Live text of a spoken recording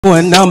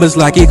Doing numbers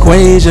like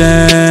equations.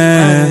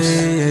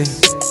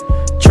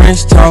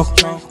 Trench talk.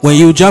 When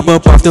you jump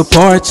up off the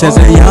porch as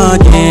a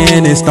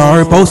youngin' and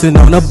start posting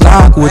on the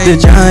block with the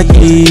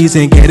junkies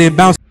and get it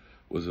bouncing.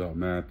 What's up,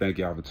 man? Thank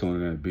y'all for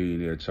tuning in.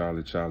 Billionaire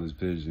Charlie's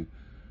Vision.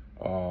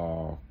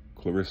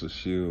 Claressa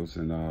Shields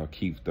and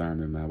Keith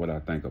Thurman, man. What I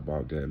think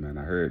about that, man?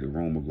 I heard the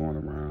rumor going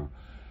around.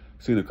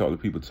 Seen a couple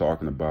of people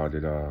talking about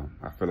it.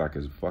 I feel like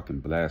it's fucking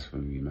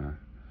blasphemy, man.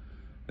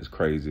 It's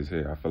crazy as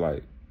hell. I feel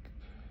like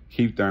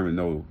Keith Thurman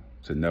know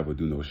to never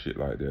do no shit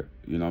like that.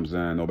 You know what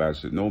I'm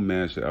saying? No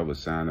man should ever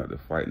sign up to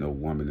fight no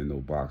woman in no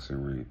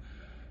boxing ring.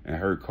 And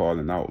her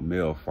calling out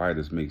male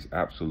fighters makes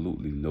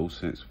absolutely no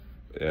sense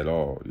at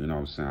all. You know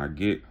what I'm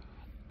saying?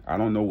 I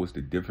don't know what's the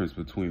difference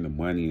between the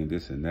money and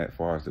this and that as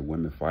far as the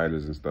women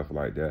fighters and stuff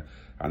like that.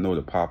 I know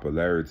the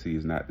popularity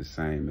is not the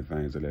same and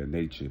things of that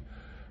nature.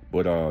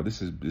 But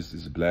this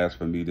is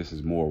blasphemy. This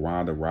is more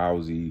Ronda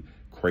Rousey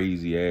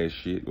crazy ass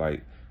shit.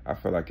 Like, I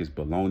feel like it's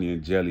bologna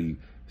and jelly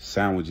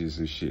sandwiches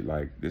and shit.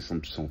 Like, there's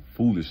some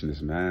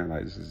foolishness, man.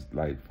 Like, this is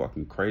like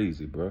fucking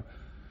crazy, bro.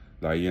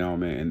 Like, you know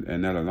what I mean?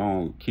 And that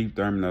alone, Keith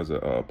Thurman as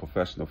a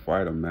professional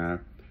fighter, man,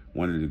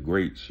 one of the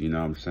greats, you know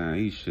what I'm saying?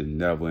 He should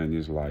never in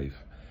his life.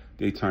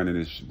 They turning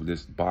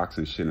this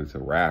boxing shit into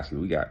wrestling.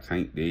 We got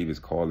Tank Davis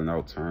calling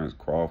out Terrence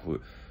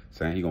Crawford,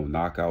 saying he gonna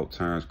knock out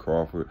Terrence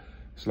Crawford.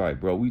 It's like,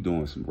 bro, we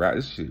doing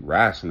this shit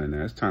wrestling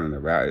now. It's turning to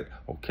rap.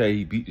 Okay,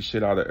 he beat the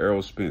shit out of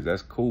Errol Spence.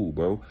 That's cool,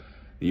 bro.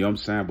 You know what I'm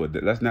saying?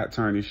 But let's not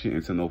turn this shit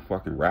into no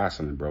fucking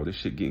wrestling, bro. This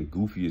shit getting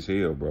goofy as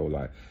hell, bro.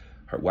 Like,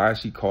 why is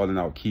she calling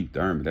out Keith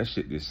Thurman? That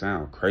shit just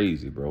sound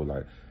crazy, bro.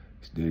 Like,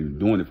 been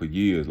doing it for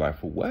years. Like,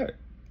 for what?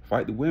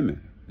 Fight the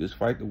women. Just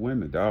fight the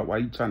women, dog. Why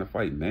you trying to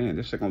fight man?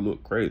 This shit gonna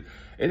look crazy.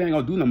 It ain't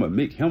gonna do nothing but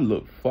make him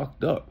look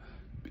fucked up.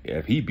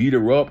 If he beat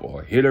her up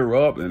or hit her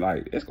up, and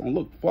like, it's gonna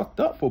look fucked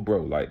up for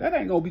bro. Like, that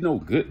ain't gonna be no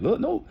good look.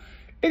 No,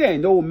 it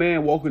ain't no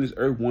man walking this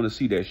earth want to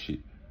see that shit.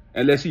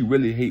 Unless he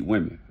really hate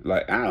women.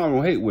 Like, I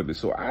don't hate women,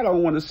 so I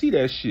don't want to see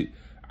that shit.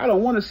 I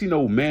don't want to see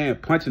no man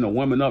punching a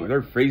woman up and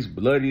her face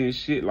bloody and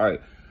shit.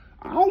 Like,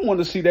 I don't want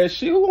to see that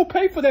shit. Who gonna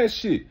pay for that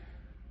shit?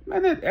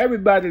 Man,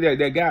 everybody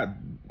that got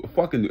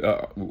fucking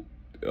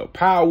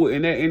power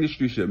in that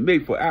industry should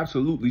make for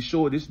absolutely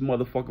sure this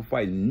motherfucking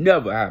fight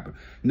never happen.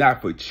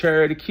 Not for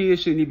charity.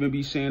 Kids shouldn't even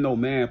be saying no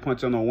man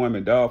punching on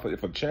women, dog.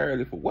 For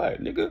charity, for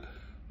what, nigga?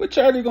 What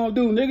charity gonna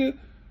do, nigga?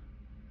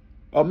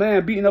 A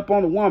man beating up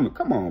on a woman.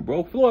 Come on,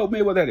 bro. Floyd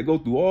Mayweather had to go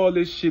through all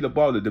this shit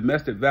about the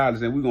domestic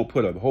violence and we're going to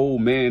put a whole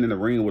man in the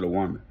ring with a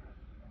woman.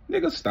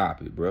 Nigga,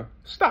 stop it, bro.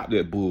 Stop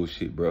that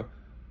bullshit, bro.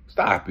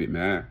 Stop it,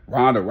 man.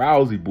 Ronda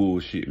Rousey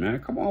bullshit,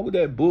 man. Come on with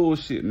that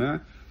bullshit, man.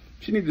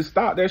 She need to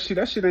stop that shit.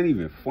 That shit ain't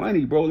even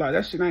funny, bro. Like,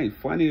 that shit ain't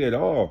funny at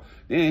all.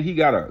 Then he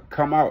got to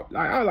come out.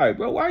 Like, I like,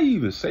 bro, why you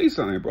even say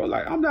something, bro?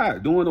 Like, I'm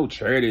not doing no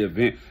charity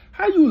event.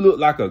 How you look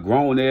like a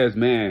grown-ass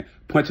man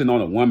punching on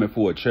a woman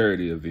for a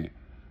charity event?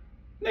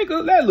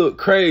 Nigga, that look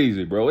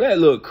crazy, bro. That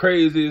look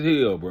crazy as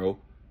hell, bro.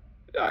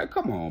 Like,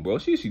 come on, bro.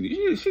 She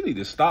need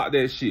to stop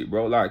that shit,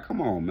 bro. Like, come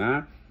on,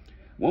 man.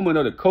 Woman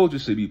of the culture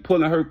should be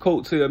pulling her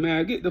coattail,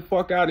 man. Get the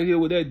fuck out of here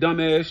with that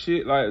dumbass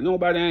shit. Like,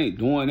 nobody ain't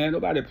doing that.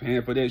 Nobody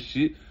paying for that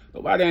shit.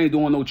 Nobody ain't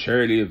doing no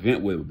charity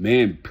event with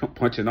men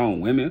punching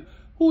on women.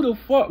 Who the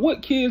fuck?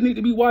 What kids need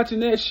to be watching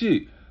that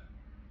shit?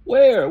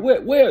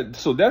 Where?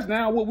 So that's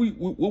now what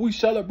we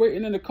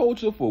celebrating in the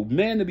culture, for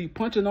men to be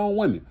punching on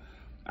women.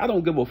 I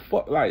don't give a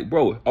fuck. Like,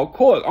 bro, of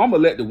course, I'm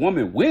going to let the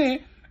woman win.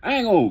 I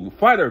ain't going to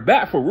fight her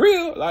back for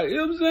real. Like, you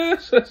know what I'm saying?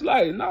 So it's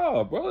like,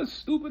 nah, bro, it's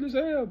stupid as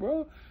hell,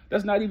 bro.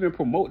 Let's not even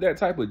promote that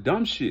type of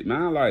dumb shit,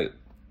 man. Like,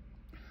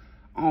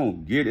 I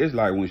don't get it. It's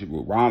like when she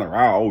was round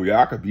around, oh,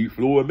 yeah, I could beat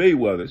Floyd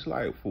Mayweather. It's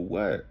like, for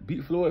what?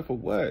 Beat Floyd for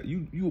what?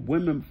 You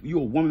a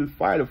woman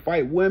fighter.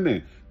 Fight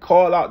women.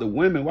 Call out the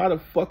women. Why the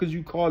fuck is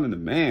you calling the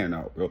man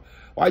out, bro?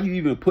 Why you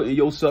even putting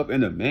yourself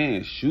in the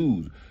man's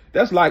shoes?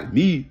 That's like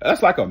me.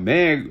 That's like a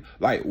man,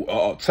 like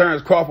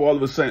Terrence Crawford all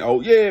of a sudden, oh,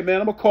 yeah, man,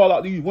 I'm going to call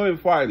out these women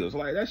fighters.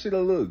 Like, that shit a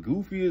little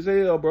goofy as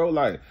hell, bro.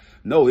 Like,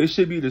 no, it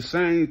should be the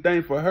same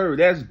thing for her.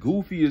 That's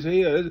goofy as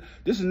hell.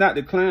 This is not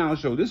the clown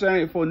show. This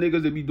ain't for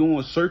niggas that be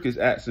doing circus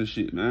acts and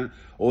shit, man.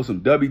 Or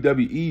some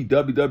WWE,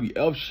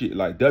 WWF shit,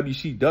 like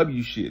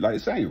WCW shit. Like,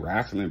 this ain't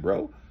wrestling,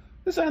 bro.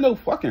 This ain't no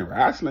fucking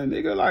wrestling,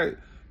 nigga. Like,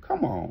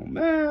 come on,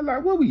 man.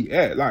 Like, where we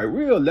at? Like,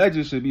 real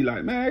legends should be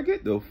like, man,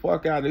 get the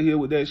fuck out of here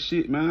with that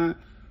shit, man.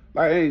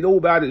 Like, ain't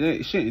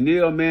nobody, shouldn't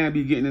no man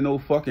be getting in no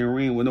fucking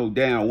ring with no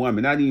damn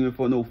woman. Not even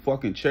for no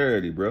fucking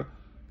charity, bro.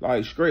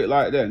 Like, straight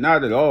like that.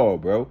 Not at all,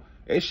 bro.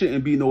 It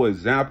shouldn't be no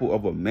example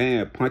of a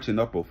man punching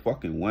up a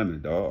fucking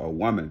woman, dog. A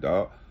woman,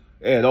 dog.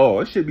 At all.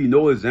 It should be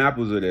no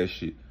examples of that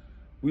shit.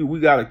 We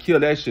got to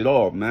kill that shit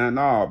off, man.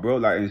 Nah, bro.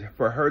 Like,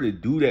 for her to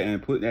do that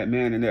and put that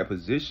man in that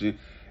position,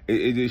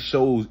 it just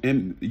shows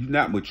you're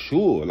not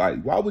mature.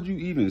 Like, why would you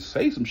even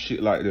say some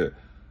shit like that?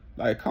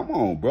 Like, come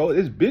on, bro.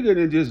 It's bigger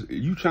than just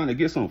you trying to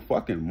get some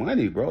fucking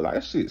money, bro. Like,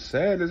 that shit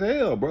sad as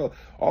hell, bro.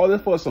 All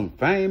this for some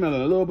fame and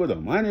a little bit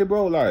of money,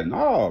 bro. Like,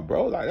 nah,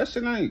 bro. Like, that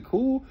shit ain't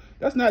cool.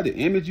 That's not the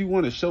image you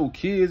want to show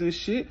kids and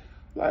shit.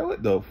 Like,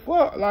 what the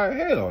fuck? Like,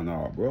 hell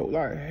no, bro.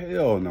 Like,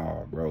 hell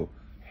no, bro.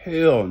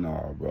 Hell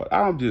no, bro.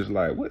 I'm just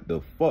like, what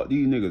the fuck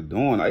these niggas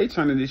doing? Like, they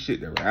turning this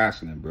shit to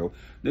wrestling, bro.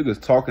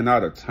 Niggas talking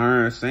out of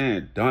turn,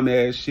 saying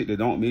dumbass shit that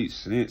don't make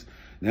sense.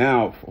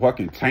 Now,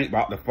 fucking Tank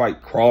about to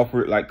fight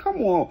Crawford. Like,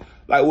 come on.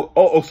 Like,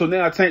 so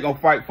now Tank gonna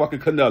fight fucking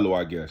Canelo,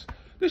 I guess.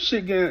 This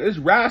shit getting, it's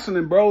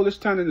wrestling, bro. It's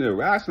turning into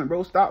wrestling,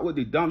 bro. Stop with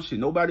the dumb shit.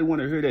 Nobody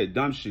want to hear that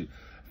dumb shit.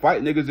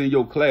 Fight niggas in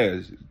your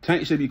class.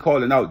 Tank should be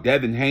calling out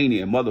Devin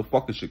Haney and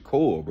motherfucking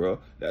Shakur, bro.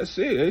 That's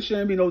it. There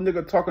shouldn't be no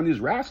nigga talking this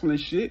wrestling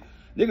shit.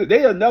 Nigga,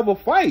 they'll never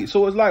fight.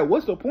 So it's like,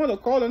 what's the point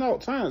of calling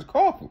out Terrence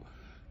Crawford?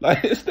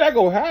 Like, it's not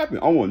gonna happen.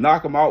 I'm gonna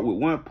knock him out with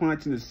one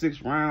punch in the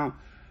 6th round.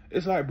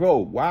 It's like, bro,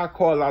 why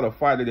call out a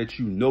fighter that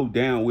you know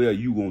damn well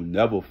you gonna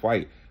never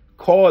fight?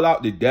 Call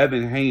out the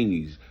Devin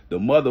Haneys, the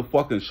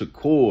motherfucking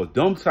Shakur,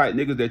 them type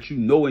niggas that you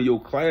know in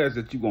your class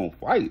that you gonna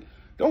fight.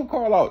 Don't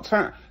call out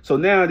Terrence. So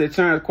now that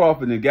Terrence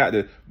Crawford and got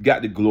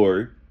the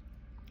glory,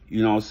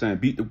 you know what I'm saying,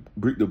 beat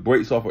the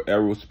brakes off of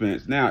Errol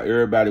Spence. Now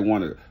everybody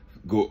want to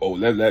go, oh,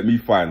 let me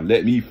fight him.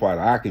 Let me fight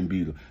him. I can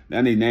beat him.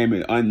 Now they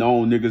naming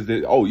unknown niggas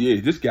that, oh yeah,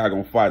 this guy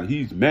gonna fight him.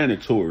 He's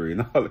mandatory.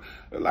 And all.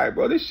 Like,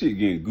 bro, this shit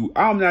getting goofy.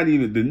 I'm not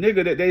even, the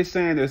nigga that they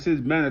saying that's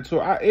his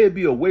mandatory, it'd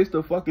be a waste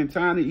of fucking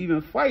time to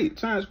even fight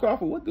Terrence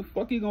Crawford. What the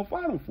fuck he gonna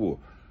fight him for?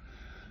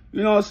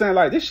 You know what I'm saying?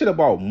 Like, this shit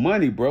about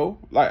money, bro.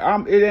 Like,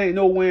 it ain't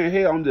nowhere in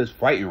hell I'm just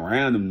fighting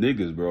random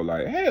niggas, bro.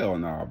 Like, hell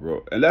nah,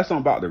 bro. Unless I'm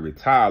about to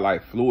retire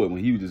like Floyd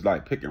when he was just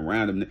like picking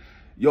random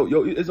Yo,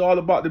 it's all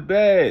about the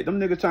bag. Them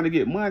niggas trying to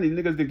get money.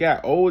 Niggas that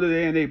got older,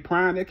 they in their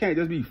prime. They can't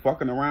just be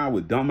fucking around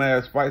with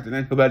dumbass fights that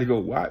ain't nobody go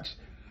watch.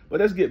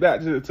 But let's get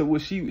back to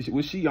what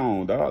she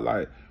on, dog.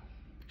 Like,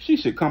 she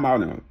should come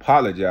out and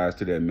apologize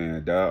to that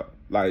man, dog.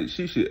 Like,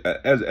 she should,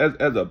 as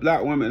a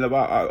black woman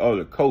about all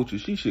the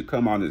coaches, she should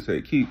come out and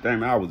say, Keith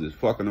Thurman, I was just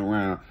fucking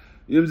around.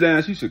 You know what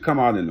I'm saying? She should come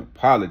out and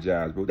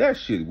apologize, bro. That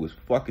shit was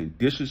fucking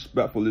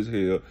disrespectful as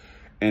hell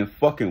and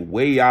fucking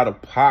way out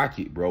of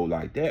pocket, bro.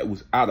 Like, that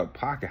was out of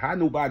pocket. How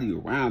nobody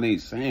around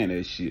ain't saying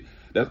that shit?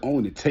 That's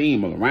on the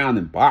team or around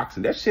in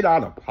boxing. That shit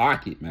out of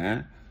pocket,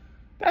 man.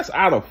 That's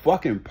out of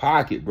fucking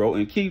pocket, bro.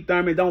 And Keith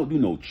Thurman don't do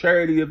no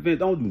charity event.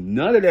 Don't do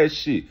none of that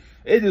shit.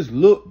 It just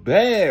look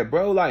bad,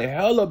 bro. Like,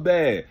 hella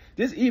bad.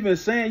 Just even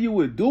saying you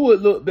would do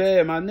it look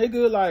bad, my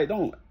nigga. Like,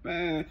 don't,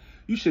 man.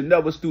 You should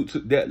never stoop to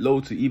that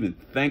low to even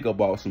think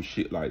about some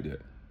shit like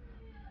that.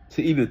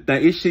 To even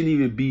think. It shouldn't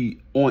even be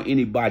on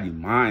anybody's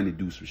mind to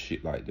do some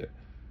shit like that.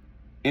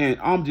 And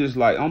I'm just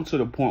like, I'm to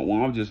the point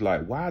where I'm just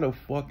like, why the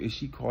fuck is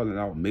she calling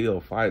out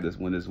male fighters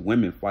when it's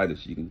women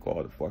fighters she can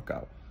call the fuck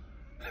out?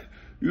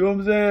 You know what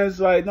I'm saying? It's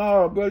like,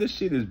 no, bro, this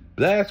shit is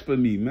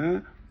blasphemy,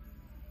 man.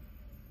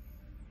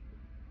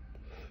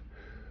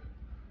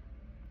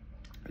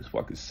 It's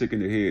fucking sick in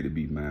the head to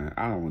be, man.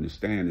 I don't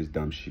understand this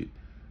dumb shit.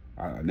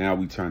 Now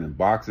we turning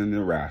boxing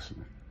and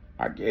wrestling.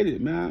 I get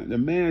it, man. The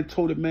man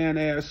tore the man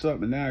ass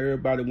up, and now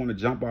everybody want to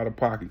jump out of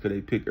pocket because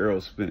they pick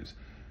Errol Spence.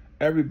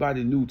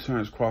 Everybody knew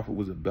Terrence Crawford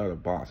was a better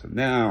boxer.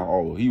 Now,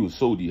 oh, he was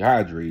so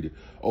dehydrated.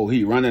 Oh,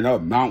 he running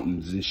up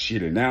mountains and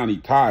shit, and now he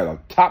tired. A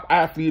top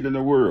athlete in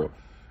the world.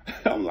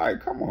 I'm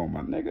like, come on,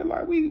 my nigga.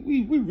 Like, we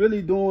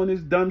really doing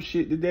this dumb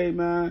shit today,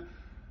 man.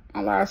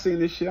 I seen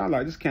this shit. I'm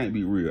like, this can't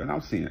be real. And I'm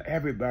seeing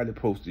everybody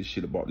post this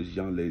shit about this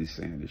young lady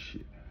saying this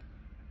shit.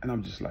 And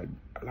I'm just like,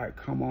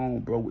 come on,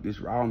 bro, with this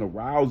Ronda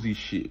Rousey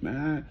shit,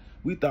 man.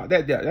 We thought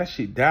that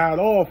shit died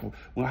off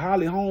when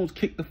Holly Holmes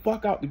kicked the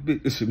fuck out the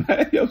bitch,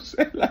 man. You know what I'm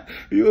saying? Like,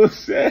 you know what I'm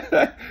saying?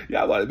 Like,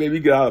 y'all about to make me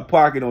get out of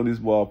pocket on this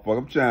motherfucker.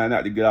 I'm trying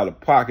not to get out of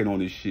pocket on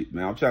this shit,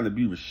 man. I'm trying to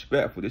be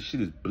respectful. This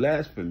shit is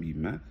blasphemy,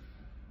 man.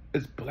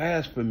 It's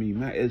blasphemy,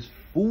 man. It's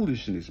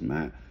foolishness,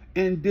 man.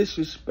 And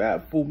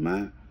disrespectful,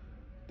 man.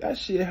 That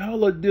shit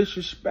hella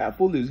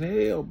disrespectful as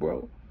hell,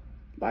 bro.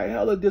 Like,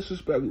 hella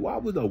disrespectful. Why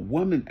would a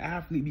woman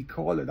athlete be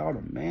calling out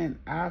a man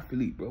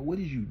athlete, bro? What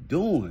is you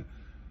doing?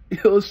 You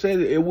know what I'm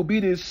saying? It would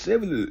be this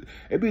similar.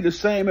 It'd be the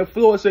same if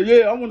Floyd said,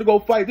 yeah, I want to go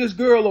fight this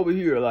girl over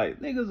here. Like,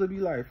 niggas would be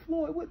like,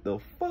 Floyd, what the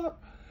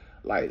fuck?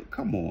 Like,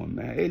 come on,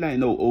 man. It ain't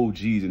no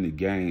OGs in the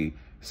game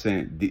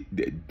saying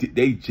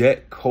they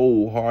jet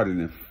cold-hearted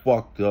and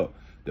fucked up.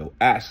 They'll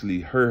actually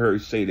hear her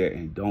say that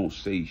and don't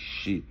say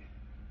shit.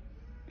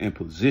 In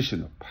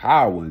position of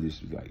power, and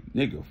this is like,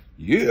 nigga,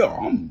 yeah,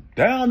 I'm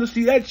down to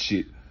see that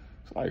shit.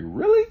 It's like,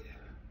 really?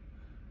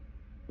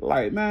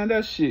 Like, man,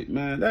 that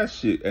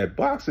shit, at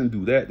boxing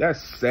do that,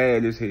 that's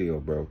sad as hell,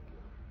 bro.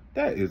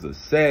 That is a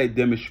sad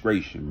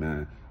demonstration,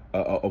 man,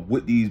 of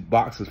what these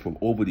boxers from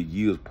over the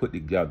years put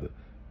together.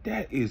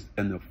 That is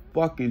a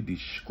fucking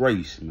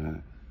disgrace,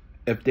 man.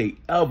 If they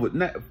ever,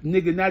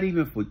 nigga, not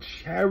even for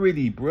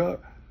charity, bro.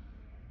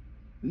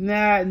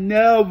 Nah,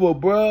 never,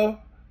 bro.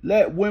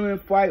 Let women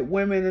fight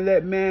women and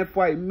let man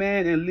fight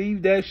man and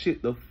leave that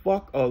shit the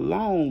fuck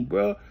alone,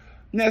 bro.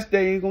 Next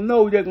day ain't gonna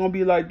know they're gonna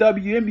be like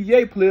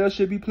WNBA players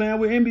should be playing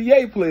with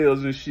NBA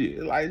players and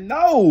shit. Like,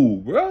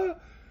 no, bro.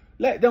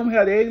 Let them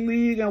have their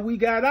league and we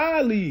got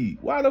our league.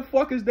 Why the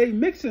fuck is they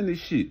mixing this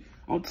shit?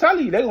 I'm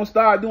telling you, they gonna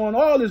start doing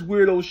all this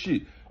weirdo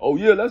shit. Oh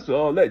yeah, let's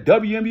let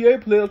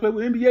WNBA players play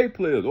with NBA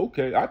players.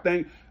 Okay, I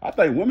think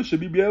women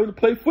should be able to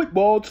play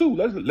football too.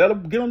 Let's let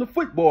them get on the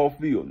football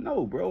field.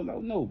 No, bro,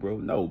 no, bro.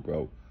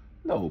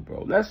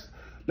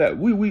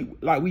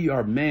 We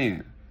are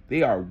men.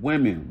 They are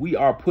women. We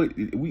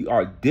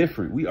are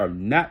different. We are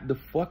not the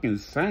fucking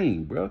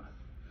same, bro.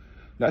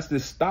 Let's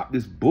just stop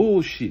this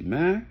bullshit,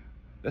 man.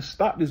 Let's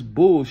stop this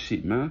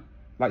bullshit, man.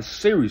 Like,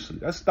 seriously,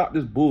 let's stop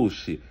this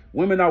bullshit.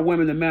 Women are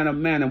women and man are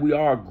man, and we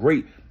are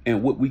great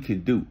in what we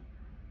can do.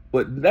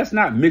 But let's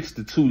not mix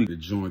the two. The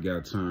joint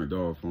got turned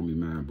off on me,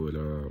 man. But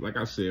like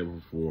I said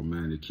before,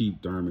 man, the Keith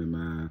Thurman,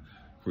 man,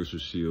 Claressa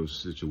Shields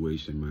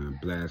situation, man,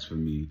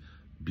 blasphemy,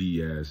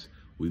 BS.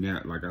 We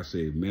not, like I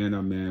said, men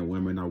are men,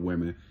 women are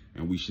women,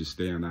 and we should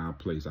stay in our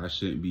place. I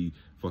shouldn't be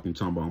fucking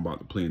talking about I'm about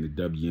to play in the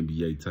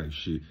WNBA type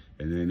shit,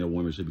 and then no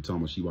woman should be talking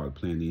about she about to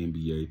play in the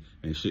NBA,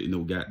 and shouldn't no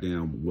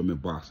goddamn women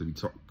boxer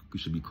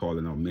should be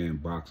calling out man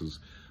boxers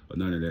or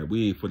none of that.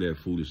 We ain't for that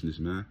foolishness,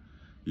 man.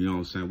 You know what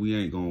I'm saying? We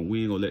ain't gonna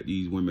let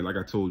these women, like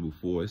I told you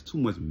before, it's too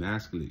much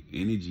masculine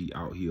energy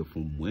out here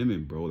from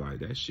women, bro. Like,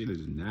 that shit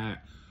is not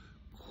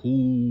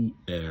cool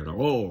at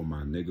all,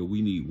 my nigga.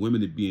 We need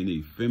women to be in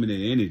their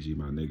feminine energy,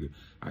 my nigga.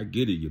 I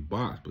get it, you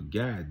box, but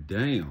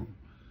goddamn,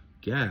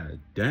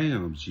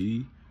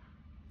 G.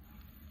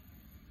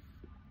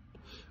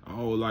 I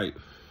don't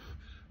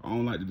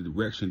like the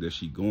direction that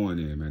she going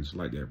in, man. It's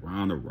like that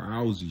Ronda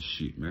Rousey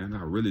shit, man.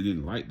 I really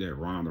didn't like that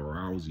Ronda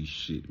Rousey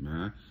shit,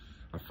 man.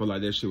 I feel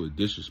like that shit was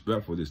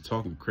disrespectful. Just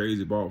talking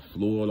crazy about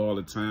Floyd all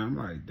the time.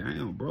 Like,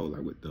 damn, bro.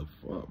 Like, what the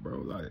fuck, bro?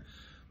 Like,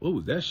 what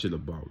was that shit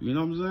about? You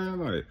know what I'm saying?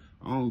 Like,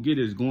 I don't get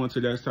it. It's going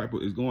to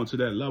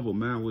that level,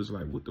 man. It was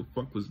like, what the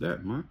fuck was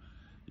that, man?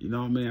 You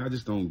know what I mean? I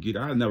just don't get it.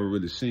 I never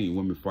really seen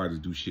women fighters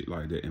do shit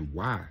like that. And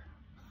why?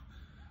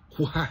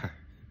 Why,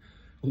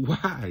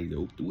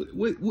 though?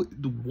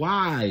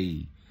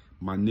 Why?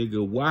 My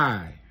nigga,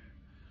 why?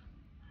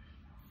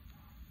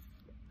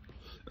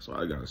 That's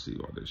why I gotta see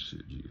all this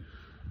shit, G.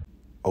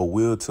 A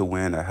will to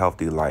win a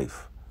healthy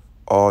life.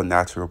 All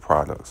natural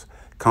products.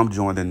 Come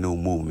join the new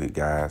movement,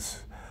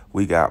 guys.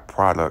 We got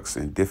products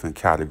in different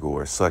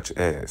categories such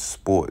as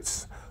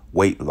sports,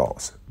 weight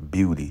loss,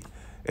 beauty,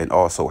 and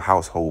also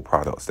household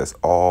products that's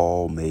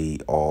all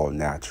made all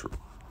natural.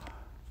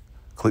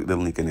 Click the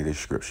link in the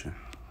description.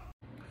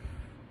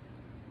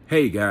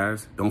 Hey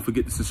guys, don't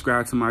forget to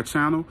subscribe to my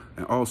channel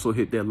and also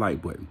hit that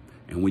like button.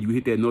 And when you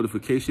hit that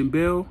notification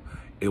bell,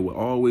 it will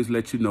always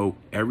let you know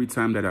every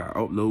time that I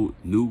upload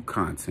new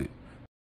content.